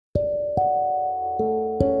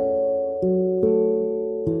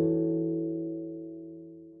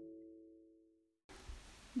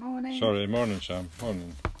Sorry, morning Sam.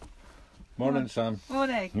 Morning Sam.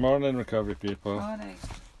 Morning. Morning recovery people. Morning.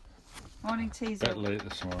 Morning Teasel. Bit late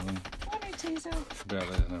this morning. Morning Teasel. Bit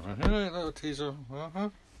late than ever. Alright, little Teasel.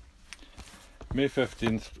 May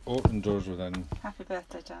 15th, open doors within. Happy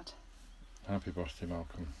birthday, Dad. Happy birthday,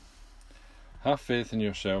 Malcolm. Have faith in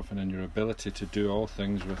yourself and in your ability to do all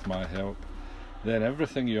things with my help. Then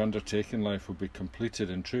everything you undertake in life will be completed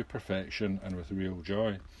in true perfection and with real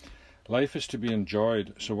joy. Life is to be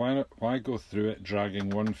enjoyed, so why go through it dragging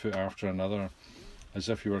one foot after another, as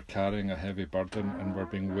if you were carrying a heavy burden and were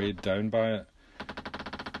being weighed down by it?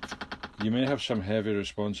 You may have some heavy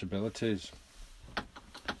responsibilities,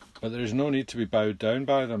 but there is no need to be bowed down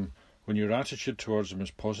by them. When your attitude towards them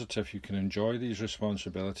is positive, you can enjoy these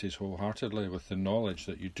responsibilities wholeheartedly with the knowledge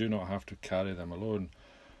that you do not have to carry them alone.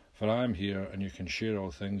 For I am here and you can share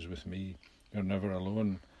all things with me. You're never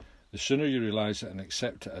alone. The sooner you realise it and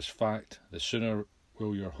accept it as fact, the sooner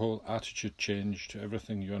will your whole attitude change to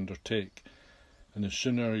everything you undertake, and the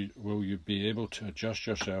sooner will you be able to adjust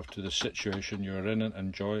yourself to the situation you are in and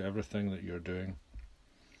enjoy everything that you're doing.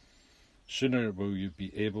 Sooner will you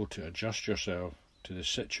be able to adjust yourself to the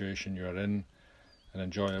situation you are in and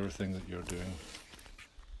enjoy everything that you're doing.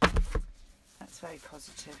 That's very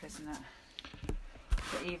positive, isn't it?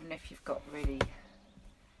 But even if you've got really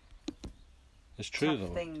It's true tough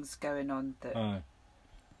though. things going on that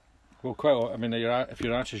Well, quite a lot. I mean, if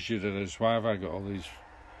your attitude is, why have I got all these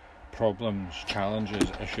problems, challenges,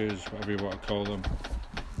 issues, whatever you want to call them,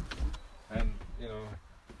 and you know,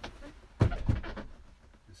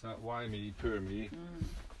 it's that why me, poor me.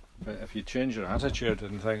 But if you change your attitude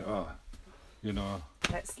and think, oh, you know,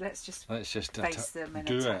 let's just face them and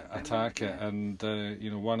attack it, and you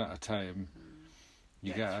know, one at a time,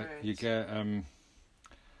 you get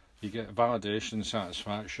validation,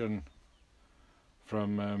 satisfaction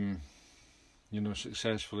from you know,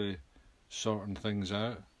 successfully sorting things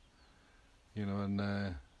out, you know,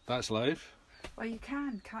 and that's life. Well, you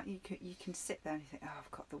can't you? You can sit there and you think, oh,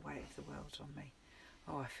 I've got the weight of the world on me.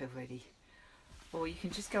 Oh, I feel really. Or you can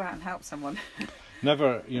just go out and help someone.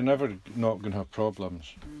 You're never not going to have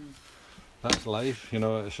problems. That's life, you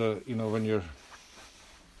know. So you know, when you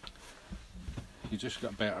just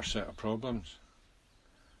got a better set of problems,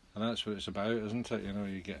 and that's what it's about, isn't it? You know,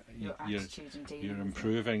 you're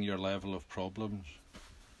improving your level of problems,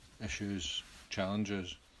 issues,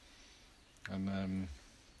 challenges, and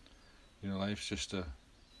you know, life's just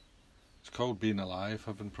it's called being alive,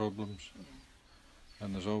 having problems,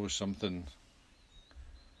 and there's always something,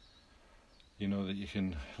 you know, that you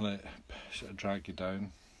can let sort of drag you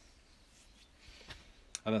down.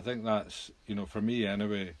 And I think that's, you know, for me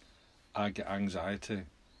anyway, I get anxiety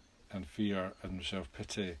and fear and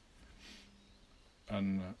self-pity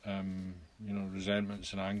and you know,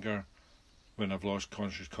 resentments and anger when I've lost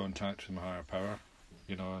conscious contact with my higher power,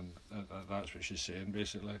 you know, and that's what she's saying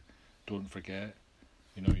basically. Don't forget,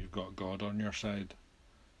 you know, you've got God on your side,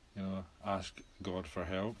 you know, ask God for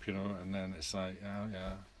help, you know, and then it's like,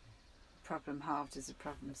 yeah. Problem halved is a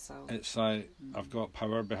problem solved. It's like, I've got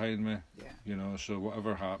power behind me, you know, so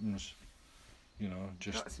whatever happens, you know,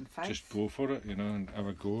 just go for it, you know, and have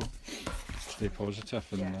a go. Stay positive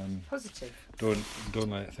and positive. Don't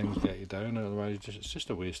let things get you down, otherwise it's just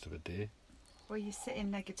a waste of a day. Well, you sit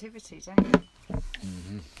in negativity, don't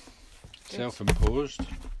you? Self-imposed.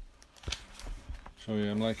 So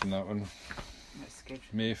yeah, I'm liking that one. That's good.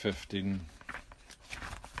 May 15.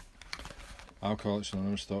 Alcoholics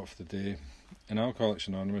Anonymous thought for the day. In Alcoholics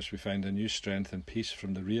Anonymous we find a new strength and peace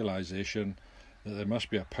from the realisation that there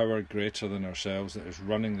must be a power greater than ourselves that is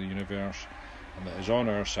running the universe and that is on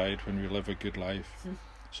our side when we live a good life.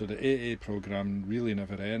 So the AA programme really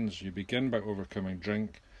never ends. You begin by overcoming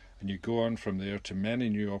drink and you go on from there to many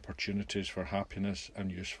new opportunities for happiness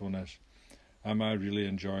and usefulness. Am I really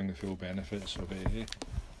enjoying the full benefits of AA?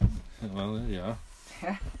 Well, there you are.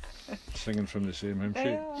 Singing from the same hymn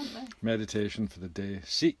sheet. Meditation for the day.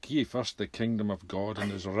 Seek ye first the kingdom of God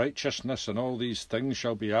and his righteousness, and all these things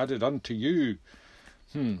shall be added unto you.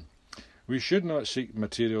 We should not seek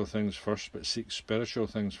material things first, but seek spiritual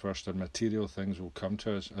things first, and material things will come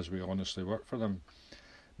to us as we honestly work for them.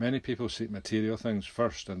 Many people seek material things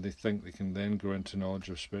first, and they think they can then grow into knowledge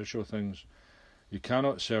of spiritual things. You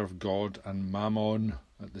cannot serve God and Mammon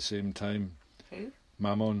at the same time. Who?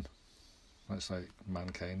 Mammon. That's like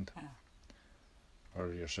mankind. Or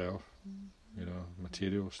yourself. You know,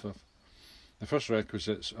 material stuff. The first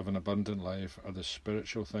requisites of an abundant life are the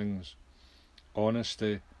spiritual things: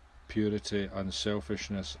 honesty, purity,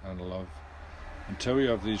 unselfishness, and love. Until you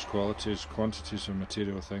have these qualities, quantities of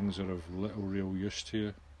material things are of little real use to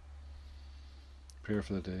you. Prayer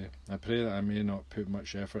for the day. I pray that I may not put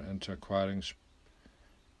much effort into acquiring.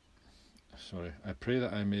 I pray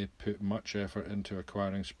that I may put much effort into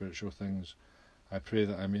acquiring spiritual things. I pray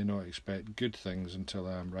that I may not expect good things until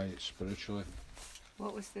I am right spiritually.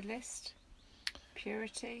 What was the list?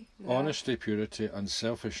 Purity, love. Honesty, purity,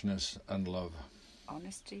 unselfishness, and love.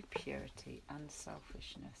 Honesty, purity,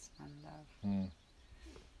 unselfishness, and love.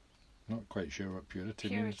 Not quite sure what purity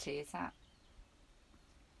means. Purity, is that?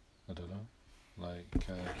 I don't know. Like,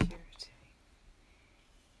 Purity.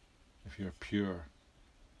 if you're pure,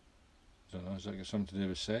 I don't know, has that got something to do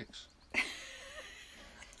with sex?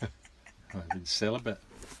 I've been celibate.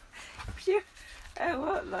 Pure. Oh,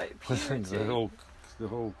 what, like I think purity? the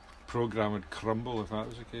whole programme would crumble if that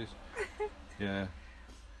was the case. Yeah.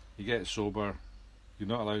 You get sober, you're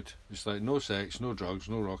not allowed, it's like no sex, no drugs,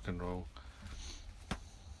 no rock and roll.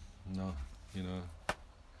 No, you know.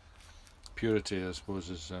 Purity, I suppose,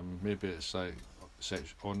 is maybe it's like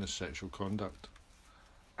honest sexual conduct.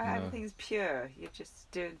 Everything's pure. You're just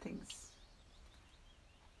doing things.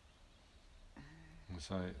 It's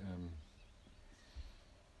like,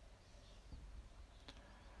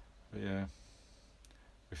 but yeah,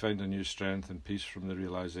 we find a new strength and peace from the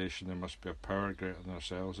realisation there must be a power greater than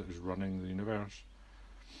ourselves that is running the universe,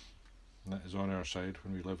 and that is on our side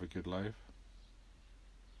when we live a good life.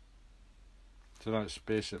 So that's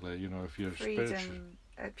basically, you know, if you're spiritual.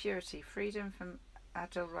 Purity, freedom from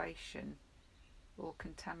adoration or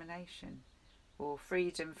contamination, or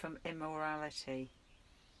freedom from immorality,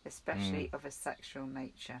 especially of a sexual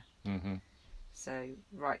nature. Mm-hmm. So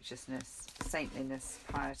righteousness, saintliness,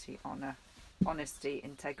 piety, honour, honesty,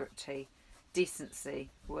 integrity, decency,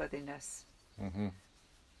 worthiness. Mm-hmm.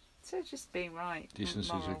 So just being right.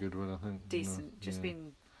 Decency is a good one, I think. Decent, just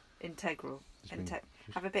being integral.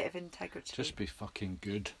 Have a bit of integrity. Just be fucking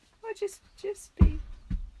good. Well, just be,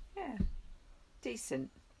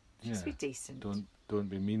 decent. Just be decent. Don't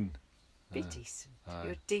be mean. Be decent.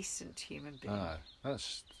 You're a decent human being.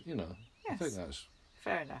 That's, you know, yes. I think that's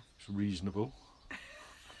fair enough. It's reasonable.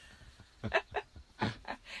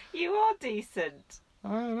 You are decent. I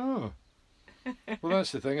know. Well,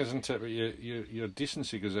 that's the thing, isn't it? But your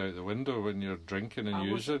decency goes out the window when you're drinking and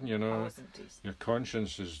using. You know, I wasn't decent. Your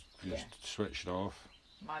conscience is just switched off.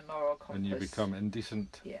 My moral compass. And you become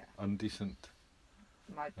indecent. Yeah. Undecent.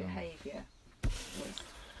 My behaviour was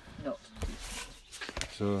not decent.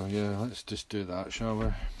 So yeah, let's just do that, shall we?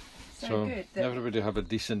 So good. Everybody have a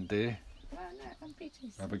decent day. Well, no, I'll be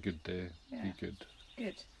decent. Have a good day. Yeah. Be good.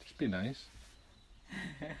 Good. Just be nice.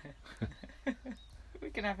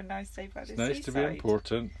 We can have a nice day by the It's nice seaside. to be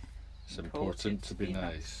important. It's important to be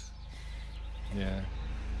nice. Yeah.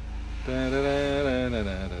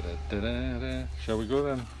 Shall we go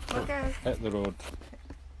then? We'll go. Hit the road.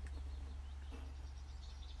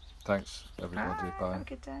 Thanks, everybody. Bye. Have a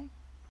good day.